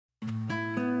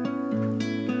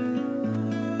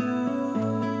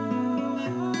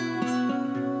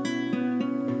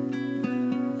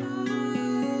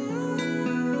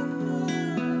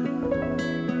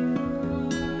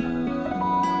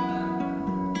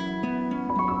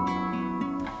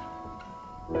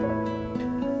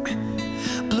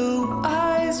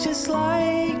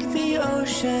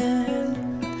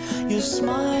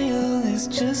smile is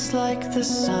just like the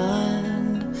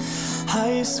sun.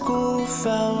 High school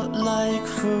felt like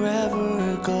forever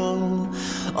ago.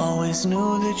 Always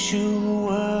knew that you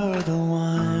were the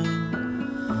one.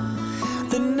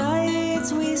 The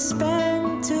nights we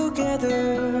spent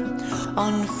together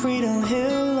on Freedom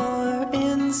Hill or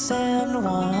in San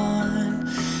Juan,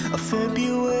 a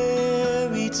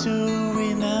February to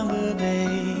remember,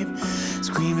 babe.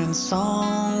 Screaming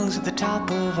songs at the top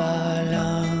of our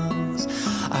lungs.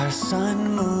 Our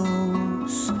sun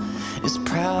moves is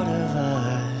proud of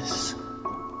us.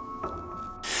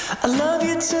 I love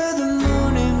you to the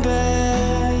moon and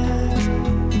back.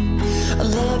 I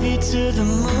love you to the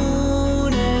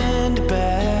moon and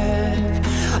back.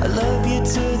 I love you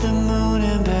to the moon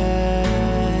and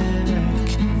back.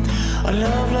 A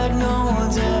love like no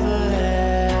one's ever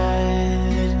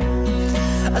had.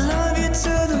 I love you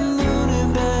to the moon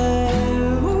and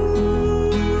back.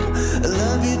 Ooh. I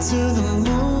love you to the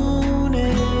moon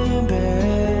and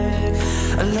back.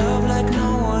 A love like no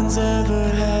one's ever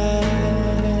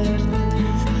had.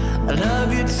 I love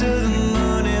you to the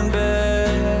moon and back.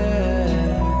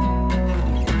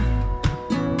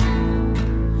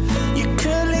 Your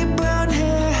curly brown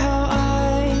hair, how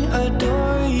I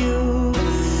adore you.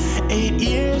 8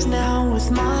 years now with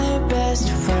my best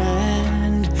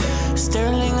friend.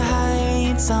 Sterling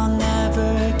Heights, I'll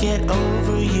never get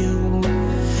over you.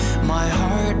 My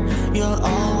heart, you'll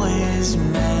always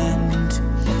mend.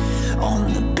 On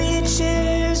the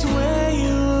beaches where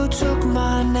you took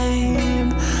my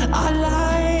name, our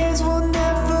lives will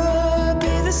never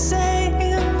be the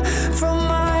same. From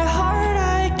my heart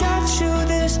I got you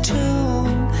this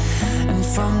tune, and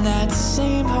from that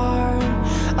same heart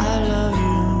I love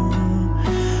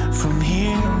you. From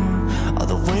here all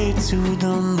the way to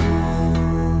the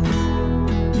moon.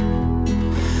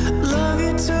 Love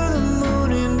you to the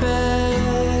moon and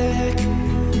back.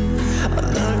 I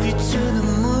love you to the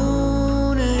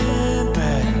moon and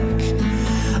back.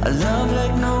 A love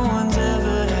like no